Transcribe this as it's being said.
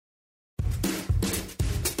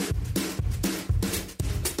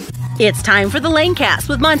It's time for the Lanecast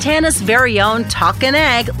with Montana's very own Talkin'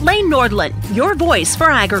 Ag, Lane Nordlund, your voice for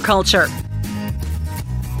agriculture.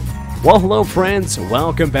 Well, hello, friends.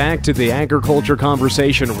 Welcome back to the agriculture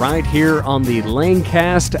conversation right here on the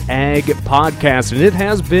Lanecast Ag Podcast. And it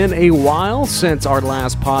has been a while since our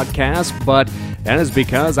last podcast, but that is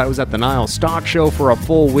because I was at the Nile Stock Show for a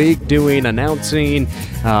full week doing announcing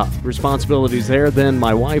responsibilities there. Then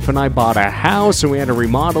my wife and I bought a house and we had to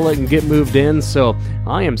remodel it and get moved in. So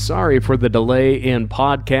I am sorry for the delay in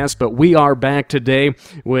podcast, but we are back today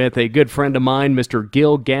with a good friend of mine, Mr.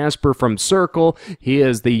 Gil Gasper from Circle. He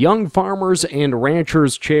is the Young Farmers and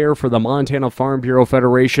Ranchers Chair for the Montana Farm Bureau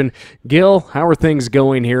Federation. Gil, how are things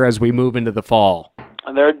going here as we move into the fall?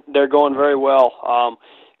 They're going very well.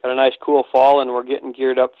 Got a nice cool fall, and we're getting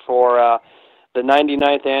geared up for the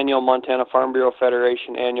 99th Annual Montana Farm Bureau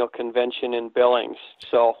Federation Annual Convention in Billings.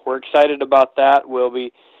 So we're excited about that. We'll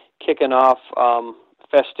be kicking off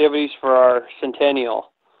festivities for our centennial.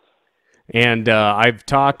 And I've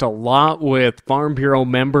talked a lot with Farm Bureau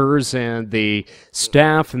members and the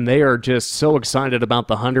staff, and they are just so excited about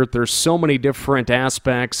the 100th. There's so many different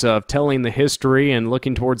aspects of telling the history and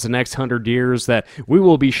looking towards the next 100 years that we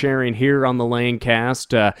will be sharing here on the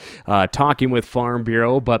Lanecast, talking with Farm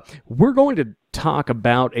Bureau. But we're going to talk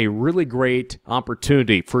about a really great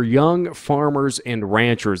opportunity for young farmers and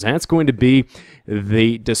ranchers. That's going to be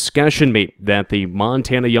the discussion meet that the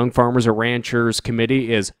Montana Young Farmers and Ranchers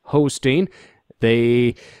Committee is hosting.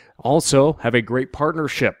 They also have a great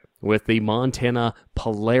partnership with the Montana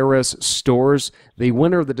Polaris stores. The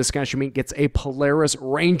winner of the discussion meet gets a Polaris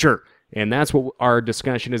Ranger. And that's what our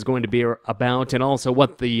discussion is going to be about, and also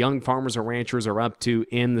what the young farmers and ranchers are up to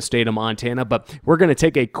in the state of Montana. But we're going to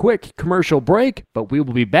take a quick commercial break, but we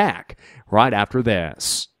will be back right after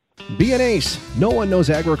this. Be an ace. No one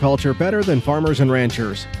knows agriculture better than farmers and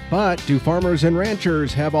ranchers. But do farmers and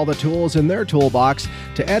ranchers have all the tools in their toolbox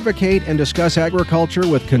to advocate and discuss agriculture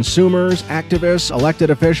with consumers, activists,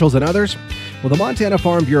 elected officials, and others? Well, the Montana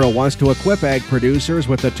Farm Bureau wants to equip ag producers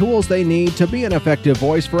with the tools they need to be an effective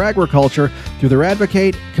voice for agriculture through their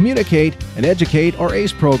Advocate, Communicate, and Educate, or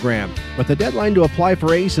ACE program. But the deadline to apply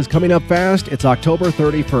for ACE is coming up fast. It's October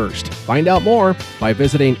 31st. Find out more by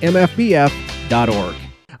visiting mfbf.org.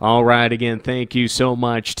 All right, again, thank you so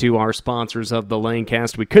much to our sponsors of the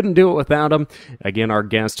Lanecast. We couldn't do it without them. Again, our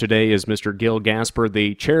guest today is Mr. Gil Gasper,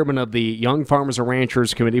 the chairman of the Young Farmers and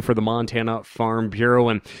Ranchers Committee for the Montana Farm Bureau.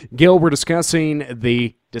 And Gil, we're discussing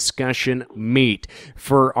the discussion meet.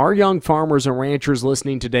 For our young farmers and ranchers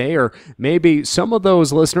listening today, or maybe some of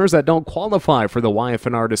those listeners that don't qualify for the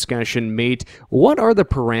YFNR discussion meet, what are the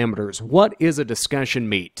parameters? What is a discussion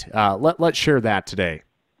meet? Let's share that today.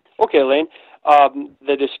 Okay, Lane.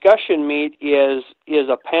 The discussion meet is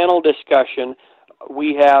a panel discussion.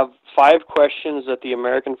 We have 5 questions that the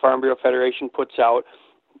American Farm Bureau Federation puts out,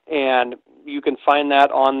 and you can find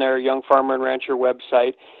that on their Young Farmer and Rancher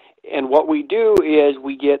website. And what we do is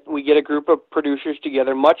we get a group of producers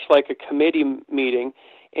together, much like a committee meeting,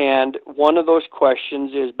 and one of those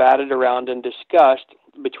questions is batted around and discussed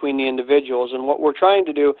between the individuals. And what we're trying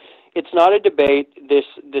to do, it's not a debate.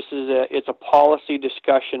 It's a policy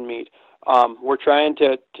discussion meet. We're trying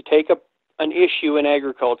to take up an issue in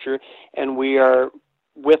agriculture, and we are,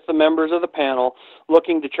 with the members of the panel,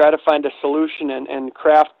 looking to try to find a solution and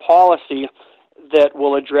craft policy that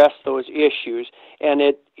will address those issues. And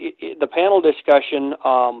the panel discussion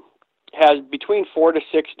has between 4 to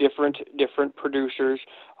 6 different producers,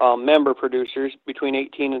 member producers, between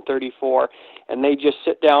 18 and 34, and they just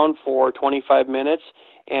sit down for 25 minutes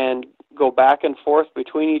and go back and forth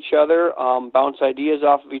between each other, bounce ideas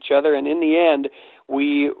off of each other, and in the end,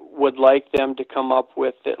 we would like them to come up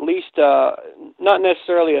with at least, not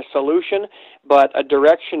necessarily a solution, but a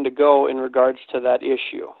direction to go in regards to that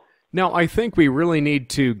issue. Now, I think we really need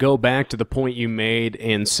to go back to the point you made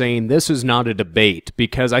in saying this is not a debate,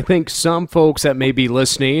 because I think some folks that may be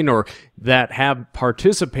listening or that have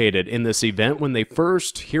participated in this event, when they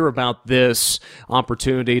first hear about this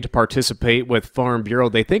opportunity to participate with Farm Bureau,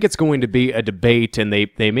 they think it's going to be a debate, and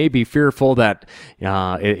they may be fearful that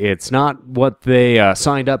it's not what they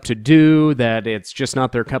signed up to do, that it's just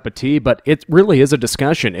not their cup of tea, but it really is a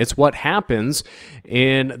discussion. It's what happens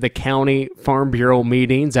in the county Farm Bureau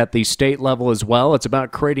meetings at the state level as well. It's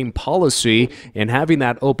about creating policy and having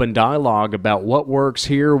that open dialogue about what works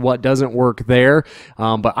here, what doesn't work there.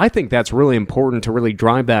 But I think that's really important to really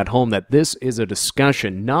drive that home, that this is a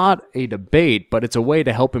discussion, not a debate, but it's a way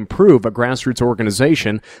to help improve a grassroots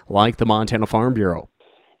organization like the Montana Farm Bureau.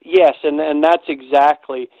 Yes, and that's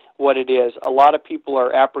exactly what it is. A lot of people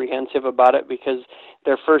are apprehensive about it because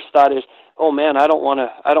their first thought is, oh man, I don't want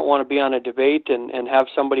to be on a debate and have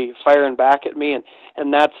somebody firing back at me,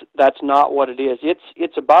 and that's not what it is.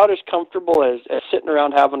 It's about as comfortable as sitting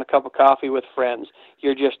around having a cup of coffee with friends.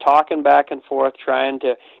 You're just talking back and forth, trying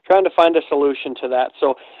to find a solution to that.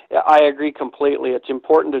 So I agree completely. It's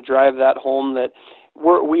important to drive that home that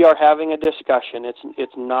we are having a discussion.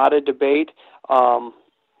 It's not a debate. And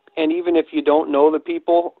even if you don't know the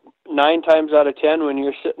people, 9 times out of 10, when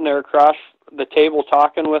you're sitting there across the table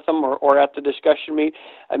talking with them or at the discussion meet,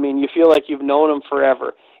 I mean, you feel like you've known them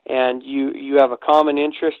forever, and you have a common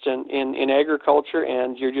interest in agriculture,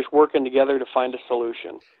 and you're just working together to find a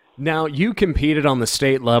solution. Now, you competed on the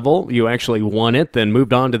state level. You actually won it, then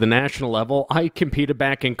moved on to the national level. I competed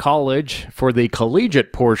back in college for the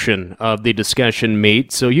collegiate portion of the discussion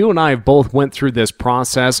meet. So you and I have both went through this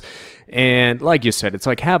process. And like you said, it's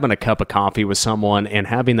like having a cup of coffee with someone and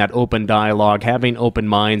having that open dialogue, having open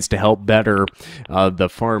minds to help better the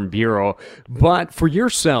Farm Bureau. But for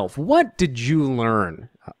yourself, what did you learn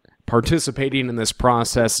participating in this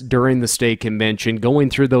process during the state convention, going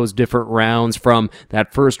through those different rounds from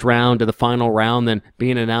that first round to the final round, then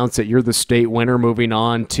being announced that you're the state winner, moving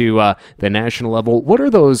on to the national level? What are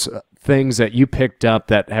those things that you picked up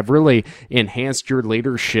that have really enhanced your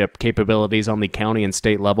leadership capabilities on the county and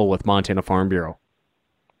state level with Montana Farm Bureau?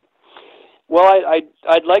 Well,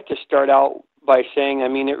 I'd like to start out by saying, I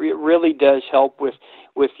mean, it really does help with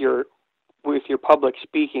your public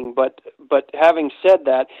speaking, but having said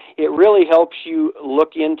that, it really helps you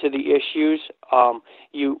look into the issues.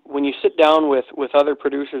 When you sit down with other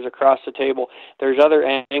producers across the table, there's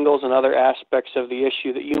other angles and other aspects of the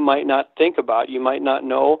issue that you might not think about, you might not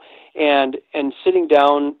know, and sitting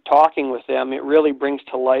down talking with them, it really brings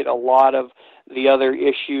to light a lot of the other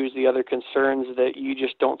issues, the other concerns that you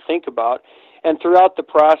just don't think about. And throughout the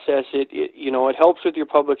process, it helps with your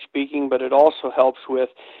public speaking, but it also helps with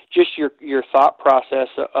just your thought process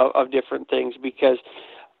of different things, because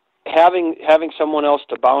having someone else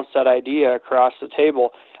to bounce that idea across the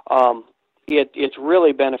table, it's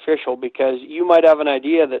really beneficial, because you might have an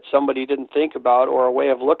idea that somebody didn't think about or a way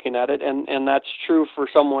of looking at it, and that's true for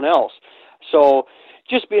someone else. So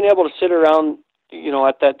just being able to sit around,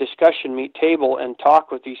 at that discussion meet table and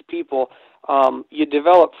talk with these people, you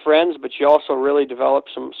develop friends, but you also really develop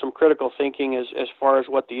some critical thinking as far as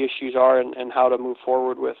what the issues are and how to move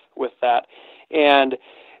forward with that. And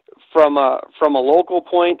from a local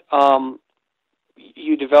point,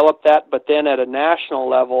 you develop that, but then at a national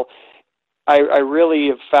level, I really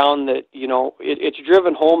have found that, it's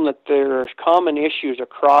driven home that there's common issues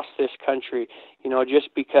across this country. Just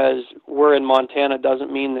because we're in Montana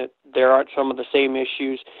doesn't mean that there aren't some of the same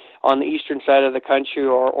issues on the eastern side of the country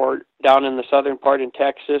or down in the southern part in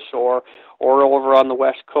Texas or over on the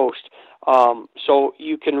west coast. So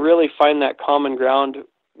you can really find that common ground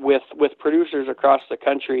with producers across the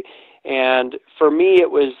country. And for me,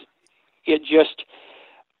 it just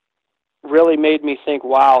really made me think,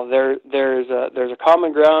 wow, there's a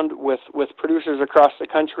common ground with producers across the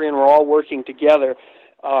country, and we're all working together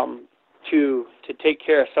to take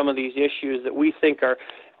care of some of these issues that we think are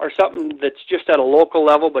something that's just at a local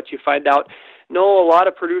level, but you find out, no, a lot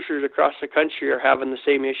of producers across the country are having the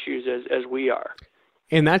same issues as we are.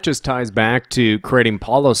 And that just ties back to creating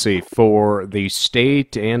policy for the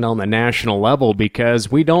state and on the national level,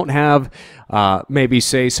 because we don't have maybe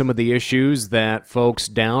say some of the issues that folks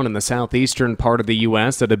down in the southeastern part of the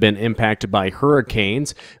U.S. that have been impacted by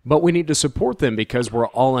hurricanes, but we need to support them because we're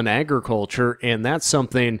all in agriculture, and that's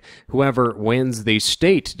something whoever wins the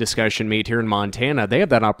state discussion meet here in Montana, they have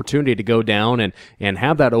that opportunity to go down and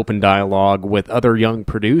have that open dialogue with other young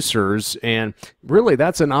producers, and really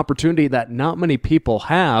that's an opportunity that not many people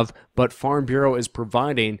have, but Farm Bureau is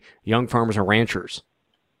providing young farmers and ranchers.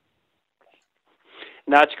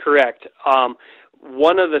 That's correct.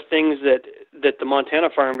 One of the things that the Montana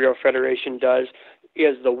Farm Bureau Federation does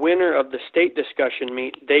is the winner of the state discussion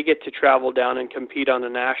meet, they get to travel down and compete on a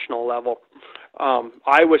national level.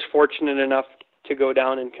 I was fortunate enough to go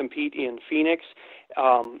down and compete in Phoenix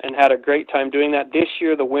and had a great time doing that. This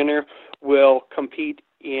year, the winner will compete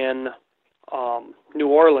in New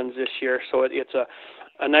Orleans this year, so it's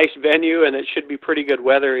a nice venue, and it should be pretty good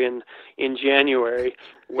weather in January,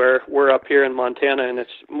 where we're up here in Montana, and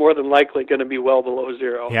it's more than likely going to be well below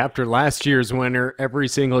zero. Yeah, after last year's winter, every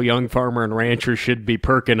single young farmer and rancher should be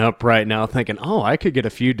perking up right now thinking, oh, I could get a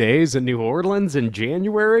few days in New Orleans in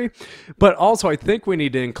January. But also, I think we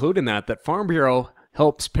need to include in that Farm Bureau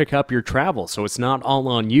helps pick up your travel, so it's not all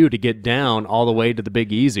on you to get down all the way to the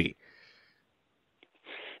Big Easy.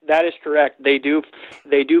 That is correct. They do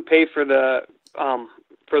pay for the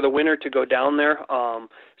for the winter to go down there.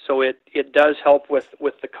 So it does help with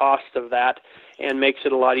the cost of that, and makes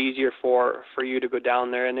it a lot easier for you to go down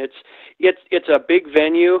there. And it's a big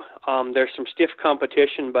venue. There's some stiff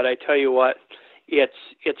competition, but I tell you what,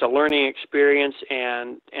 it's a learning experience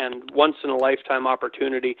and once in a lifetime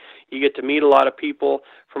opportunity. You get to meet a lot of people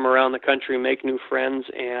from around the country, make new friends,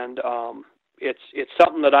 and it's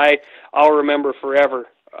something that I'll remember forever.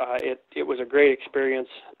 It was a great experience,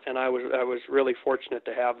 and I was really fortunate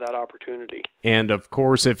to have that opportunity. And of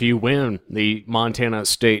course, if you win the Montana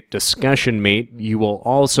State Discussion Meet, you will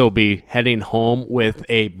also be heading home with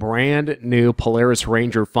a brand new Polaris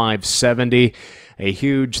Ranger 570. A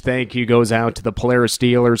huge thank you goes out to the Polaris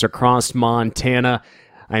dealers across Montana.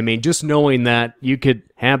 I mean, just knowing that you could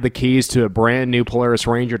have the keys to a brand new Polaris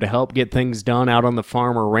Ranger to help get things done out on the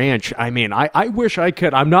farm or ranch. I mean, I wish I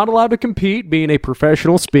could. I'm not allowed to compete being a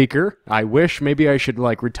professional speaker. I wish maybe I should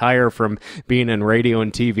retire from being in radio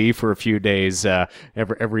and TV for a few days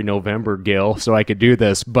every November, Gil, so I could do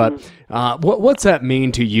this. But what's that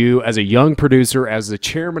mean to you as a young producer, as the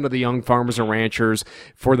chairman of the Young Farmers and Ranchers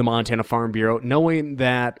for the Montana Farm Bureau, knowing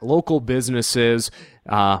that local businesses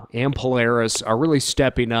and Polaris are really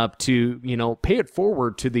stepping up to, pay it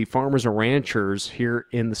forward to the farmers and ranchers here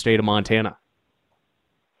in the state of Montana?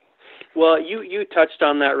 Well, you touched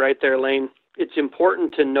on that right there, Lane. It's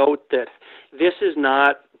important to note that this is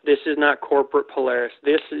not corporate Polaris.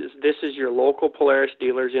 This is your local Polaris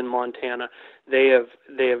dealers in Montana. They have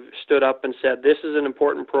stood up and said, this is an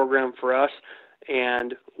important program for us,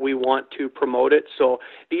 and we want to promote it. So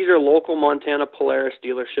these are local Montana Polaris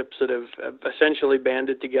dealerships that have essentially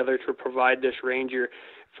banded together to provide this Ranger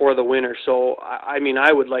for the winter. So, I mean,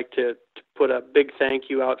 I would like to put a big thank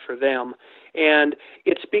you out for them. And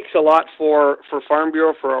it speaks a lot for Farm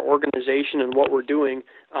Bureau, for our organization and what we're doing,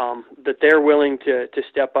 that they're willing to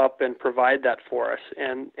step up and provide that for us.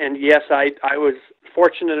 And yes, I was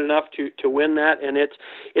fortunate enough to win that, and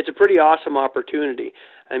it's a pretty awesome opportunity.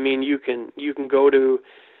 I mean, you can go to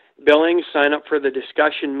Billings, sign up for the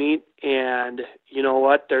discussion meet, and you know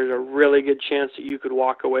what? There's a really good chance that you could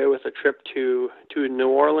walk away with a trip to New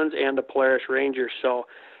Orleans and a Polaris Ranger. So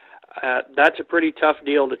that's a pretty tough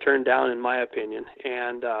deal to turn down, in my opinion.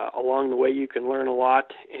 And along the way, you can learn a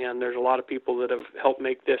lot, and there's a lot of people that have helped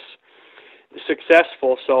make this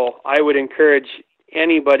successful. So I would encourage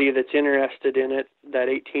anybody that's interested in it, that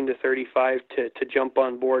 18 to 35, to jump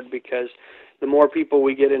on board, because the more people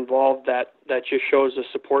we get involved, that just shows the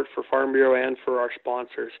support for Farm Bureau and for our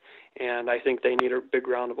sponsors. And I think they need a big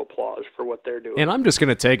round of applause for what they're doing. And I'm just going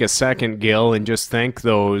to take a second, Gil, and just thank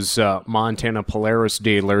those Montana Polaris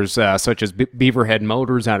dealers, such as Beaverhead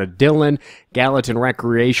Motors out of Dillon, Gallatin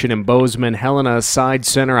Recreation in Bozeman, Helena Side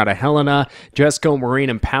Center out of Helena, Jesco Marine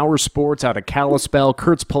and Power Sports out of Kalispell,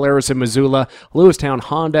 Kurtz Polaris in Missoula, Lewistown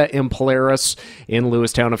Honda in Polaris in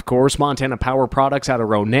Lewistown, of course, Montana Power Products out of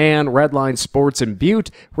Ronan, Redline Sports in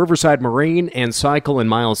Butte, Riverside Marine and Cycle in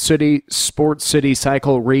Miles City, Sports City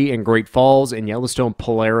Cycle Re in Great Falls, and Yellowstone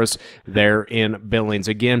Polaris there in Billings.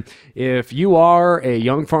 Again, if you are a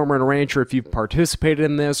young farmer and rancher, if you've participated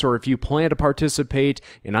in this, or if you plan to participate,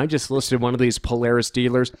 and I just listed one of these Polaris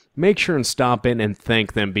dealers, make sure and stop in and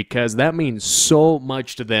thank them, because that means so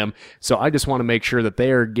much to them. So I just want to make sure that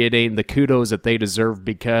they are getting the kudos that they deserve,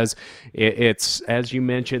 because it's, as you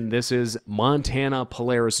mentioned, this is Montana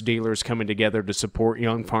Polaris dealers coming together to support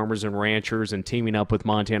young farmers and ranchers and teaming up with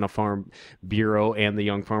Montana Farm Bureau and the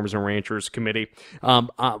Young Farmers and Ranchers Committee.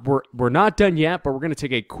 We're not done yet, but we're going to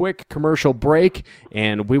take a quick commercial break,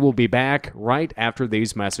 and we will be back right after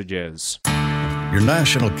these messages. Your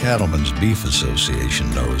National Cattlemen's Beef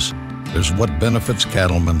Association knows there's what benefits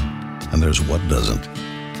cattlemen and there's what doesn't.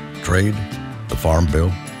 Trade, the Farm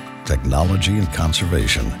Bill, technology, and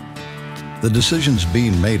conservation. The decisions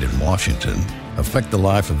being made in Washington affect the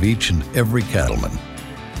life of each and every cattleman.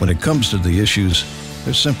 When it comes to the issues,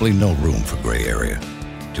 there's simply no room for gray area.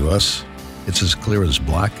 To us, it's as clear as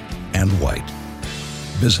black and white.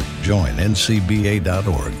 Visit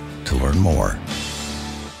joinncba.org to learn more.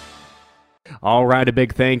 All right, a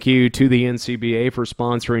big thank you to the NCBA for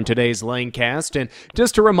sponsoring today's Lanecast. And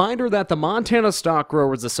just a reminder that the Montana Stock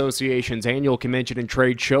Growers Association's annual convention and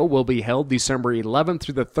trade show will be held December 11th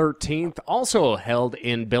through the 13th, also held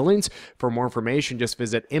in Billings. For more information, just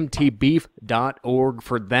visit mtbeef.org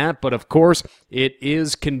for that. But of course, it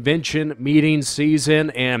is convention meeting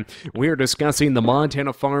season, and we are discussing the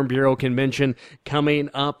Montana Farm Bureau Convention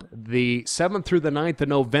coming up the 7th through the 9th of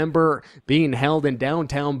November, being held in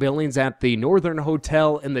downtown Billings at the Northern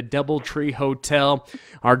Hotel and the Doubletree Hotel.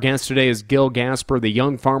 Our guest today is Gil Gasper, the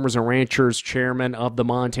Young Farmers and Ranchers Chairman of the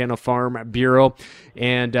Montana Farm Bureau.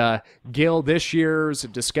 And Gil, this year's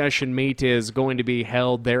discussion meet is going to be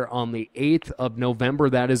held there on the 8th of November.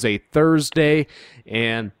 That is a Thursday.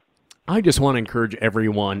 And I just want to encourage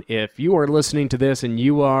everyone, if you are listening to this and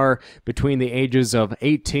you are between the ages of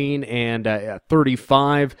 18 and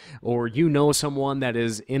 35, or you know someone that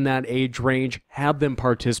is in that age range, have them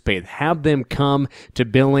participate. Have them come to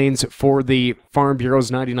Billings for the Farm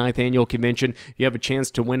Bureau's 99th Annual Convention. You have a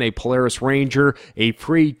chance to win a Polaris Ranger, a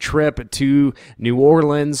free trip to New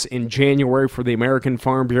Orleans in January for the American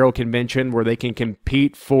Farm Bureau Convention, where they can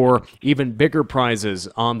compete for even bigger prizes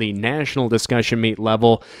on the national discussion meet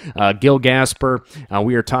level. Gil Gasper,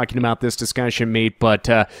 we are talking about this discussion meet, but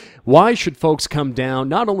why should folks come down,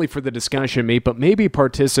 not only for the discussion meet, but maybe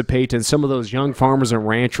participate in some of those Young Farmers and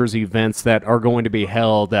Ranchers events that are going to be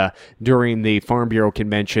held during the Farm Bureau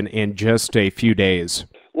Convention in just a few days?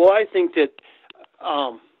 Well, I think that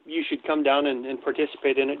you should come down and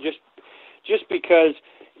participate in it just because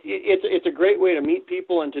it's a great way to meet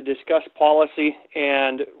people and to discuss policy.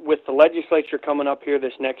 And with the legislature coming up here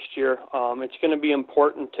this next year, it's going to be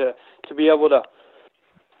important to be able to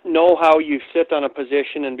know how you sit on a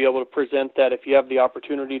position and be able to present that if you have the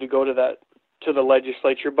opportunity to go to the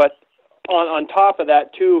legislature. But on top of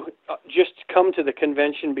that, too, just come to the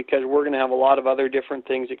convention, because we're going to have a lot of other different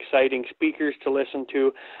things, exciting speakers to listen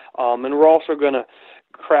to, and we're also going to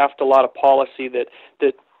craft a lot of policy that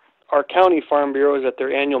our county farm bureaus at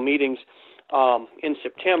their annual meetings in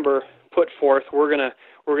September put forth. We're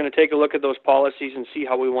gonna take a look at those policies and see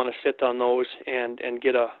how we want to sit on those and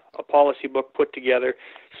get a policy book put together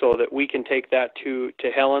so that we can take that to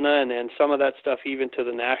Helena and some of that stuff even to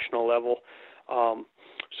the national level.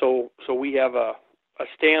 So we have a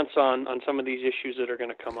stance on some of these issues that are going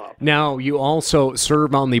to come up. Now, you also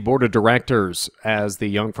serve on the board of directors as the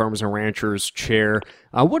Young Farmers and Ranchers Chair.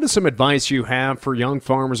 What is some advice you have for young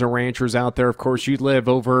farmers and ranchers out there? Of course, you live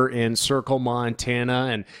over in Circle, Montana,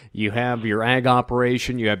 and you have your ag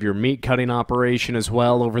operation, you have your meat cutting operation as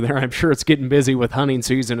well over there. I'm sure it's getting busy with hunting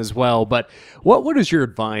season as well. But what is your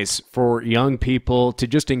advice for young people to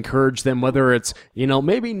just encourage them, whether it's,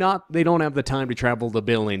 maybe not, they don't have the time to travel to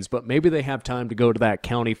Billings, but maybe they have time to go to that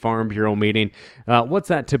county farm bureau meeting. What's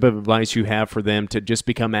that tip of advice you have for them to just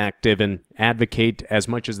become active and advocate as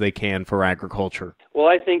much as they can for agriculture? Well,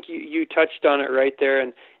 I think you touched on it right there,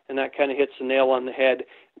 and that kind of hits the nail on the head.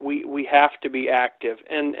 We have to be active,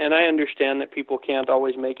 and I understand that people can't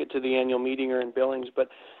always make it to the annual meeting or in Billings, but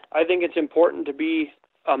I think it's important to be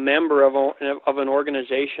a member of an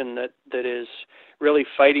organization that is really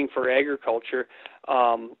fighting for agriculture.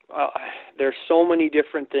 There's so many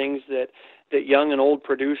different things that young and old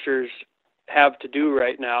producers have to do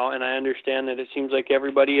right now, and I understand that it seems like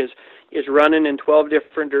everybody is running in 12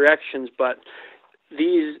 different directions, but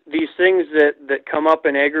these things that come up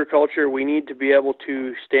in agriculture, we need to be able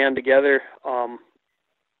to stand together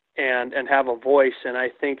and have a voice. And I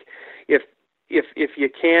think if you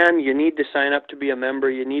can, you need to sign up to be a member.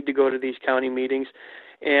 You need to go to these county meetings,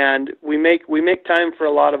 and we make time for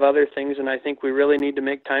a lot of other things. And I think we really need to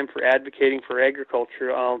make time for advocating for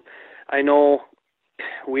agriculture. I know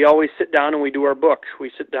we always sit down and we do our books. We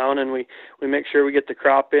sit down and we make sure we get the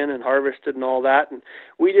crop in and harvested and all that. And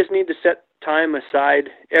we just need to set time aside,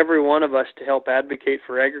 every one of us, to help advocate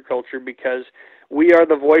for agriculture, because we are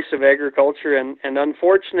the voice of agriculture. And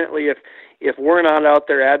unfortunately, if we're not out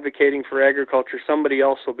there advocating for agriculture, somebody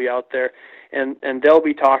else will be out there, and they'll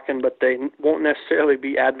be talking, but they won't necessarily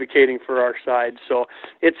be advocating for our side. So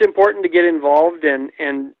it's important to get involved, and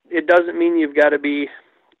it doesn't mean you've got to be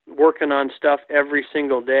working on stuff every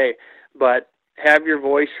single day, but have your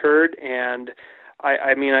voice heard. And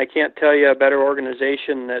I mean, I can't tell you a better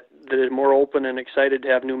organization that is more open and excited to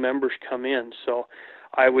have new members come in. So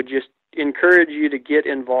I would just encourage you to get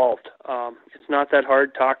involved. It's not that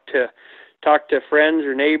hard. Talk to friends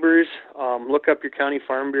or neighbors. Look up your county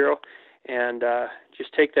farm bureau, and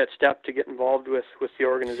just take that step to get involved with the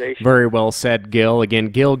organization. Very well said, Gil. Again,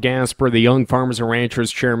 Gil Gasper, the Young Farmers and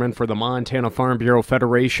Ranchers Chairman for the Montana Farm Bureau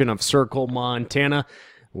Federation of Circle, Montana.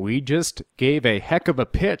 We just gave a heck of a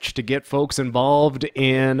pitch to get folks involved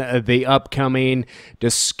in the upcoming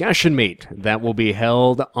discussion meet that will be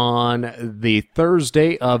held on the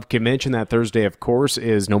Thursday of convention. That Thursday, of course,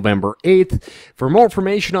 is November 8th. For more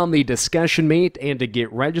information on the discussion meet and to get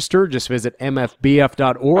registered, just visit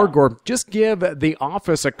mfbf.org or just give the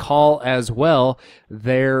office a call as well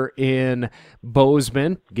there in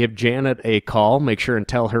Bozeman. Give Janet a call. Make sure and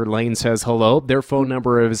tell her Lane says hello. Their phone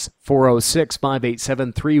number is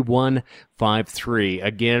 406-587-3200. 888-314-3153.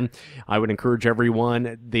 Again, I would encourage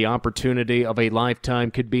everyone, the opportunity of a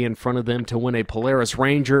lifetime could be in front of them to win a Polaris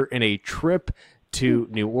Ranger and a trip to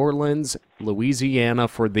New Orleans, Louisiana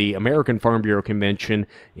for the American Farm Bureau Convention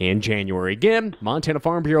in January. Again, Montana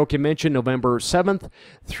Farm Bureau Convention, November 7th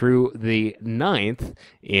through the 9th.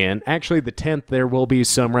 And actually the 10th, there will be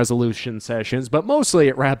some resolution sessions, but mostly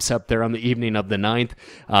it wraps up there on the evening of the 9th.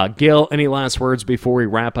 Gil, any last words before we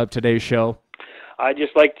wrap up today's show? I'd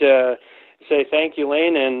just like to say thank you,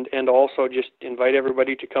 Lane, and also just invite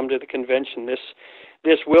everybody to come to the convention.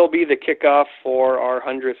 This will be the kickoff for our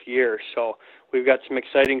 100th year, so we've got some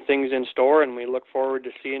exciting things in store, and we look forward to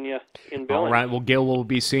seeing you in Billings. All right. Well, Gil will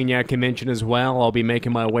be seeing you at convention as well. I'll be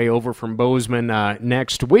making my way over from Bozeman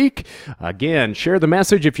next week. Again, share the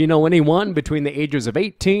message if you know anyone between the ages of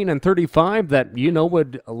 18 and 35 that you know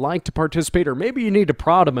would like to participate, or maybe you need to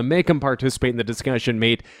prod them and make them participate in the discussion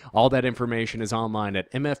meet. All that information is online at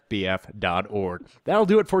mfbf.org. That'll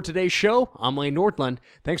do it for today's show. I'm Lane Nordlund.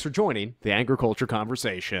 Thanks for joining the Agriculture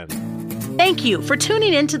Conversation. Thank you for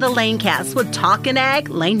tuning in to the Lanecast with Talkin' Ag,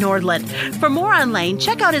 Lane Nordlund. For more on Lane,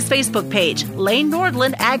 check out his Facebook page, Lane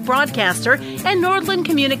Nordlund Ag Broadcaster, and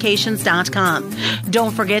NordlundCommunications.com.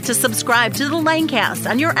 Don't forget to subscribe to the Lanecast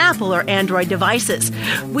on your Apple or Android devices.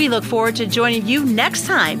 We look forward to joining you next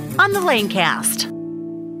time on the Lanecast.